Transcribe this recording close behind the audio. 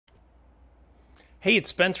Hey, it's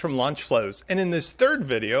Spence from LaunchFlows, and in this third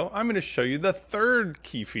video, I'm going to show you the third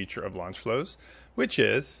key feature of LaunchFlows, which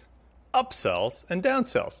is upsells and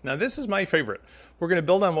downsells. Now, this is my favorite. We're going to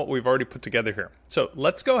build on what we've already put together here. So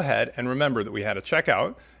let's go ahead and remember that we had a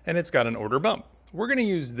checkout, and it's got an order bump. We're going to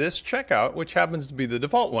use this checkout, which happens to be the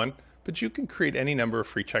default one, but you can create any number of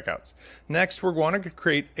free checkouts. Next, we're going to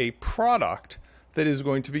create a product that is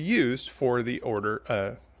going to be used for the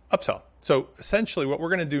order upsell. So essentially what we're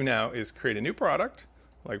going to do now is create a new product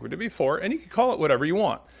like we did before, and you can call it whatever you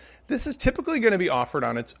want. This is typically going to be offered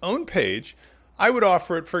on its own page. I would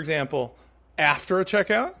offer it, for example, after a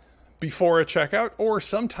checkout, before a checkout, or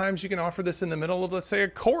sometimes you can offer this in the middle of, let's say, a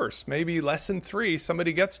course, maybe lesson 3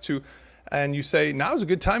 somebody gets to, and you say, now's a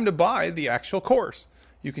good time to buy the actual course.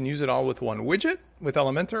 You can use it all with one widget, with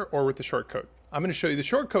Elementor, or with the shortcode. I'm going to show you the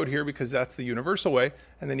shortcode here because that's the universal way,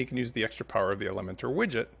 and then you can use the extra power of the Elementor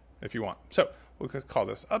widget if you want. So we'll call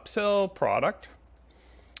this upsell product.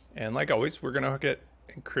 And like always, we're going to get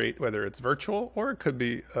and create, whether it's virtual or it could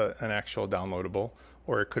be an actual downloadable,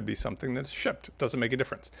 or it could be something that's shipped. It doesn't make a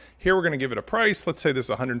difference. Here we're going to give it a price. Let's say this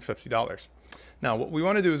is $150. Now what we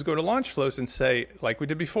want to do is go to LaunchFlows and say, like we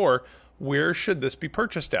did before, where should this be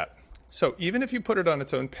purchased at? So even if you put it on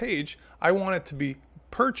its own page, I want it to be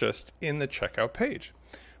purchased in the checkout page.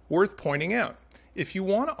 Worth pointing out, if you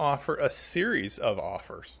want to offer a series of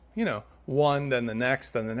offers, one, then the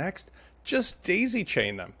next, just daisy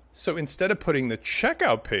chain them. So instead of putting the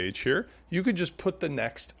checkout page here, you could just put the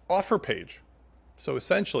next offer page. So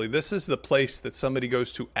essentially, this is the place that somebody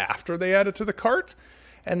goes to after they add it to the cart.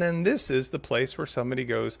 And then this is the place where somebody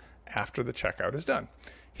goes after the checkout is done.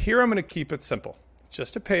 Here, I'm going to keep it simple. It's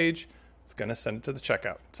just a page. It's going to send it to the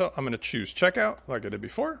checkout. So I'm going to choose checkout like I did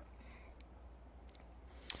before.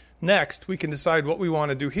 Next, we can decide what we want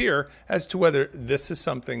to do here as to whether this is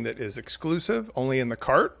something that is exclusive, only in the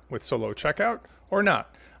cart with solo checkout, or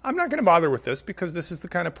not. I'm not going to bother with this because this is the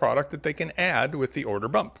kind of product that they can add with the order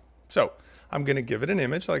bump. So I'm going to give it an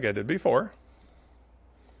image like I did before.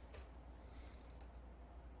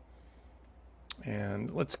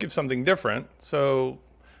 And let's give something different. So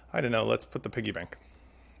I don't know, let's put the piggy bank.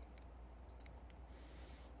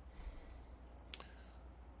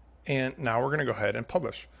 And now we're going to go ahead and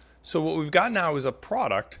publish. So what we've got now is a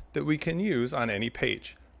product that we can use on any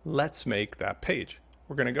page. Let's make that page.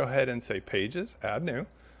 We're going to go ahead and say pages, add new.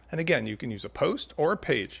 And again, you can use a post or a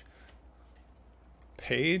page.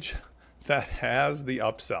 Page that has the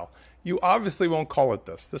upsell. You obviously won't call it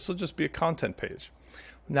this. This will just be a content page.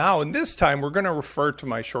 Now, in this time, we're going to refer to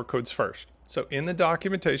my shortcodes first. So in the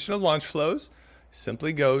documentation of LaunchFlows,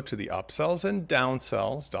 simply go to the upsells and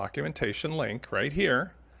downsells documentation link right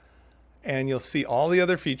here. And you'll see all the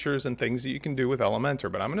other features and things that you can do with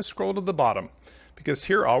Elementor. But I'm going to scroll to the bottom because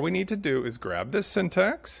here all we need to do is grab this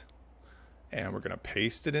syntax and we're going to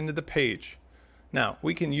paste it into the page. Now,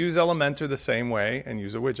 we can use Elementor the same way and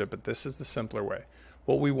use a widget, but this is the simpler way.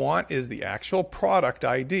 What we want is the actual product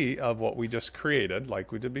ID of what we just created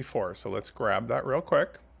like we did before. So let's grab that real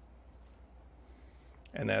quick.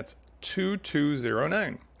 And that's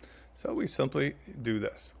 2209. So we simply do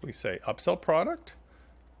this. We say upsell product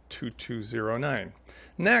 2209.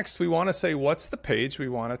 Next, we want to say what's the page we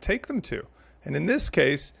want to take them to. And in this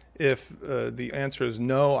case, if the answer is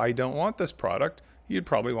no, I don't want this product, you'd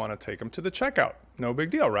probably want to take them to the checkout. No big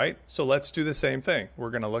deal, right? So let's do the same thing. We're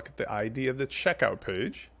going to look at the ID of the checkout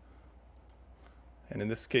page. And in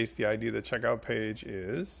this case, the ID of the checkout page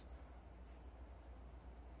is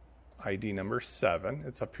ID number 7.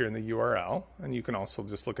 It's up here in the URL. And you can also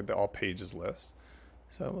just look at the all pages list.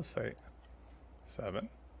 So we'll say 7.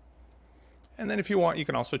 And then if you want, you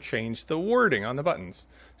can also change the wording on the buttons.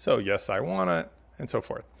 So yes, I want it, and so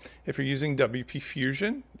forth. If you're using WP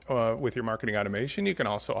Fusion with your marketing automation, you can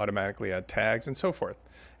also automatically add tags and so forth.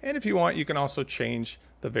 And if you want, you can also change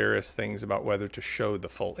the various things about whether to show the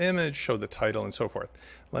full image, show the title, and so forth.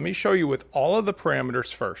 Let me show you with all of the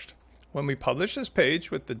parameters first. When we publish this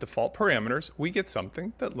page with the default parameters, we get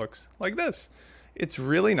something that looks like this. It's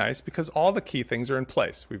really nice because all the key things are in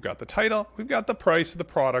place. We've got the title, we've got the price of the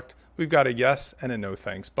product, we've got a yes and a no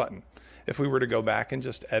thanks button. If we were to go back and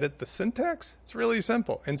just edit the syntax, it's really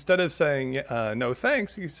simple. Instead of saying no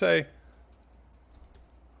thanks, you say,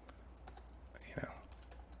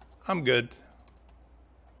 I'm good,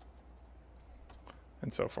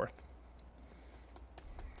 and so forth.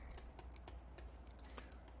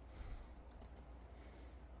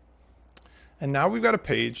 And now we've got a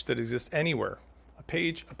page that exists anywhere. A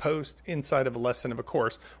page, a post, inside of a lesson of a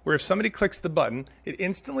course, where if somebody clicks the button, it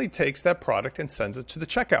instantly takes that product and sends it to the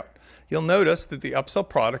checkout. You'll notice that the upsell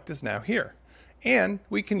product is now here. And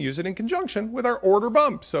we can use it in conjunction with our order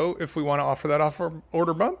bump. So if we want to offer that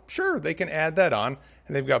order bump, sure, they can add that on.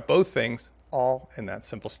 And they've got both things all in that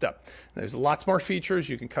simple step. There's lots more features.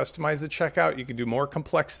 You can customize the checkout. You can do more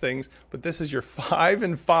complex things. But this is your 5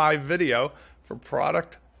 in 5 video for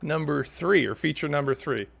product number 3, or feature number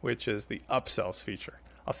 3, which is the upsells feature.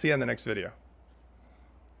 I'll see you in the next video.